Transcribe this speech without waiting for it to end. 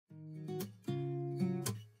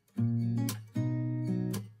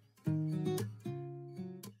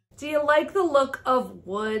Do you like the look of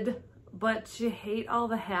wood, but you hate all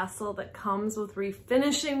the hassle that comes with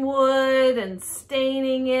refinishing wood and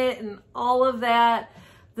staining it and all of that?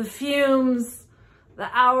 The fumes,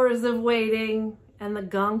 the hours of waiting, and the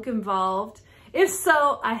gunk involved? If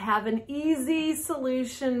so, I have an easy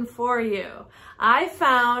solution for you. I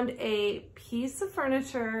found a piece of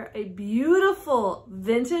furniture, a beautiful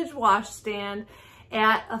vintage washstand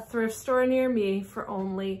at a thrift store near me for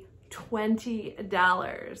only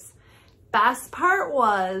 $20. Best part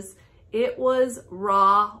was, it was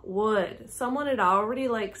raw wood. Someone had already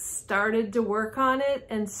started to work on it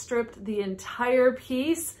and stripped the entire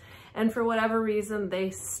piece, and for whatever reason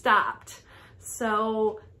they stopped.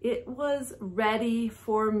 So it was ready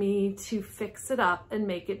for me to fix it up and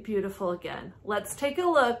make it beautiful again. Let's take a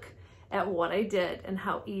look at what I did and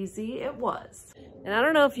how easy it was. And I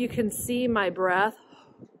don't know if you can see my breath,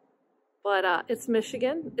 but it's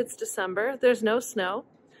Michigan, it's December, there's no snow.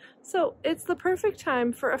 So it's the perfect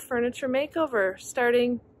time for a furniture makeover,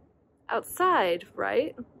 starting outside,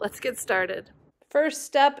 right? Let's get started. First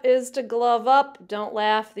step is to glove up. Don't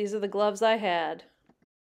laugh, these are the gloves I had.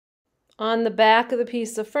 On the back of the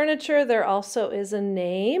piece of furniture, there also is a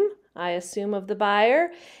name, I assume of the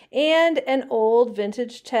buyer, and an old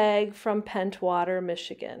vintage tag from Pentwater,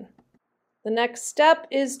 Michigan. The next step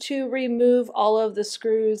is to remove all of the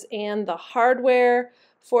screws and the hardware.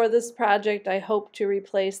 For this project, I hope to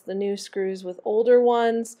replace the new screws with older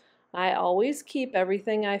ones. I always keep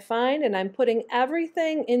everything I find, and I'm putting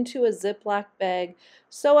everything into a Ziploc bag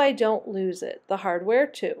so I don't lose it. The hardware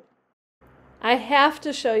too. I have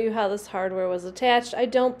to show you how this hardware was attached. I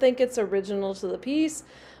don't think it's original to the piece,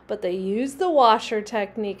 but they use the washer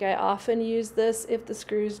technique. I often use this if the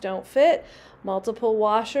screws don't fit. Multiple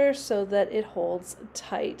washers so that it holds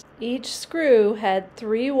tight. Each screw had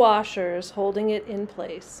 3 washers holding it in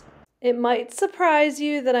place. It might surprise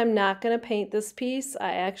you that I'm not going to paint this piece.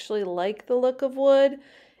 I actually like the look of wood,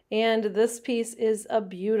 and this piece is a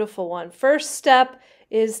beautiful one. First step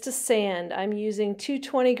is to sand. I'm using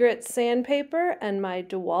 220 grit sandpaper and my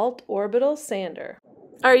DeWalt orbital sander.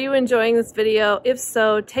 Are you enjoying this video? If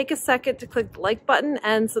so, take a second to click the like button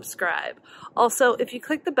and subscribe. Also, if you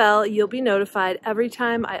click the bell, you'll be notified every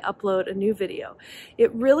time I upload a new video.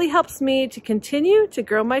 It really helps me to continue to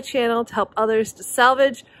grow my channel to help others to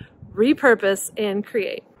salvage, repurpose, and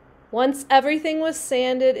create. Once everything was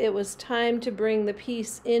sanded, it was time to bring the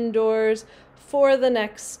piece indoors for the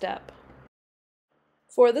next step.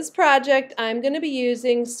 For this project, I'm going to be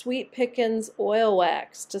using Sweet Pickins oil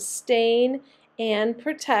wax to stain and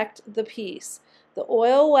protect the piece. The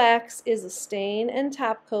oil wax is a stain and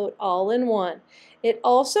top coat all in one. It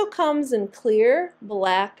also comes in clear,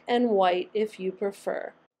 black, and white if you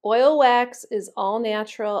prefer. Oil wax is all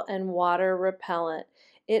natural and water repellent.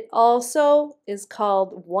 It also is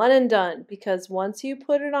called one and done because once you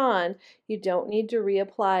put it on, you don't need to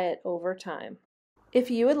reapply it over time. If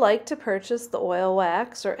you would like to purchase the oil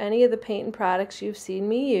wax or any of the paint and products you've seen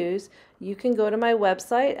me use, you can go to my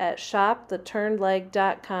website at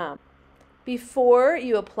shoptheturnedleg.com. Before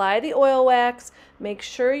you apply the oil wax, make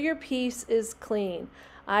sure your piece is clean.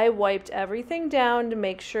 I wiped everything down to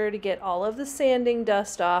make sure to get all of the sanding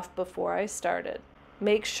dust off before I started.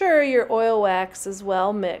 Make sure your oil wax is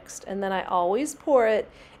well mixed, and then I always pour it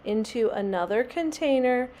into another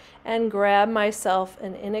container and grab myself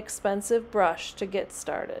an inexpensive brush to get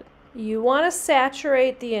started. You want to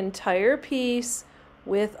saturate the entire piece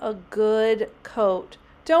with a good coat.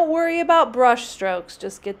 Don't worry about brush strokes,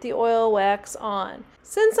 just get the oil wax on.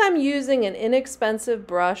 Since I'm using an inexpensive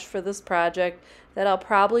brush for this project that I'll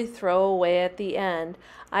probably throw away at the end,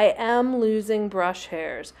 I am losing brush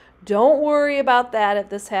hairs. Don't worry about that if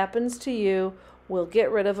this happens to you. We'll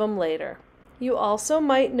get rid of them later. You also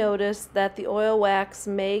might notice that the oil wax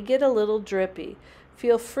may get a little drippy.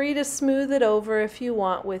 Feel free to smooth it over if you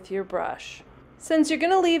want with your brush. Since you're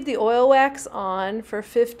going to leave the oil wax on for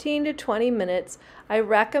 15 to 20 minutes, I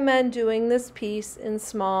recommend doing this piece in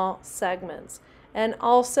small segments and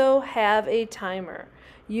also have a timer.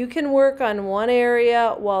 You can work on one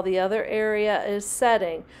area while the other area is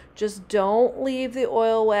setting. Just don't leave the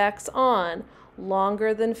oil wax on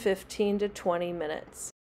longer than 15 to 20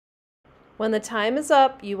 minutes. When the time is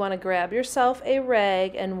up, you want to grab yourself a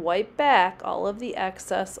rag and wipe back all of the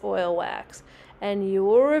excess oil wax, and you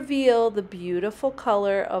will reveal the beautiful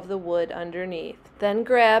color of the wood underneath. Then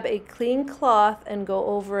grab a clean cloth and go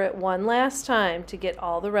over it one last time to get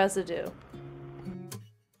all the residue.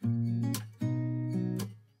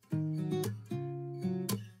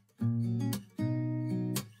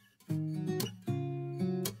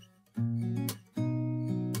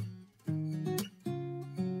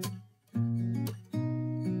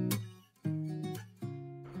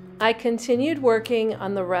 I continued working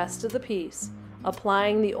on the rest of the piece,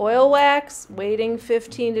 applying the oil wax, waiting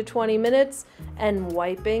 15 to 20 minutes, and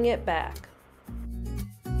wiping it back.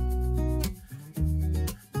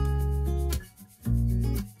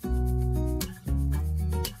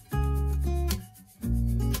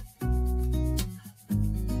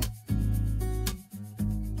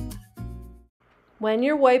 When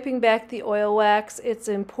you're wiping back the oil wax, it's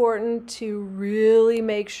important to really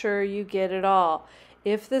make sure you get it all.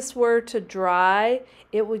 If this were to dry,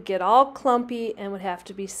 it would get all clumpy and would have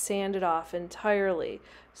to be sanded off entirely.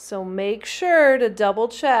 So make sure to double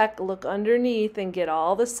check, look underneath, and get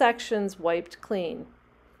all the sections wiped clean.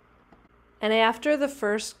 And after the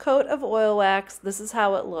first coat of oil wax, this is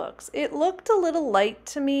how it looks. It looked a little light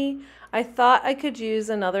to me. I thought I could use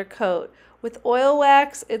another coat. With oil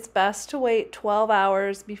wax, it's best to wait 12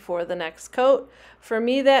 hours before the next coat. For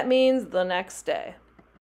me, that means the next day.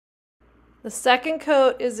 The second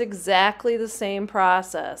coat is exactly the same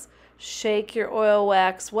process. Shake your oil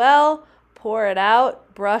wax well, pour it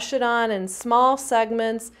out, brush it on in small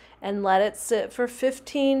segments, and let it sit for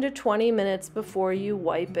 15 to 20 minutes before you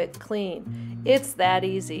wipe it clean. It's that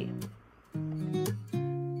easy.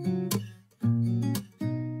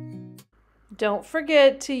 Don't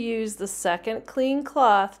forget to use the second clean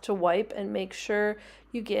cloth to wipe and make sure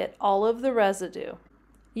you get all of the residue.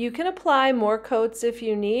 You can apply more coats if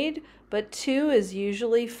you need, but 2 is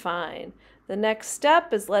usually fine. The next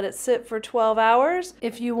step is let it sit for 12 hours.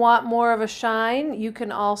 If you want more of a shine, you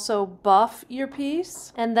can also buff your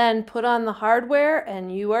piece and then put on the hardware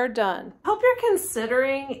and you are done. Hope you're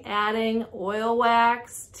considering adding oil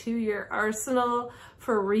wax to your arsenal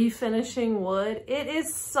for refinishing wood. It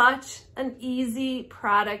is such an easy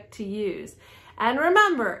product to use. And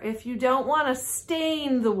remember, if you don't want to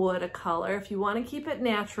stain the wood a color, if you want to keep it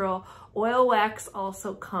natural, oil wax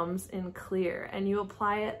also comes in clear and you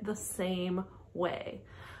apply it the same way.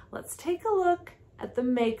 Let's take a look at the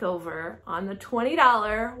Makeover on the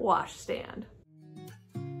 $20 wash stand.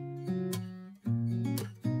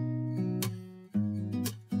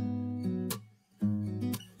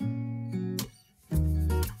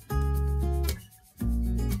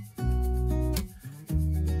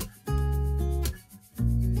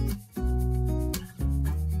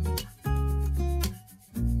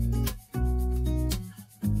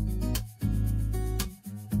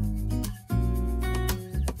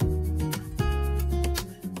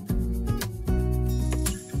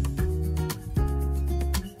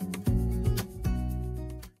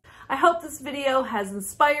 I hope this video has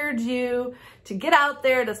inspired you to get out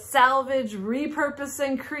there to salvage, repurpose,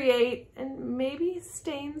 and create, and maybe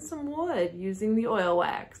stain some wood using the oil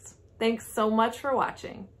wax. Thanks so much for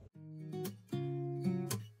watching.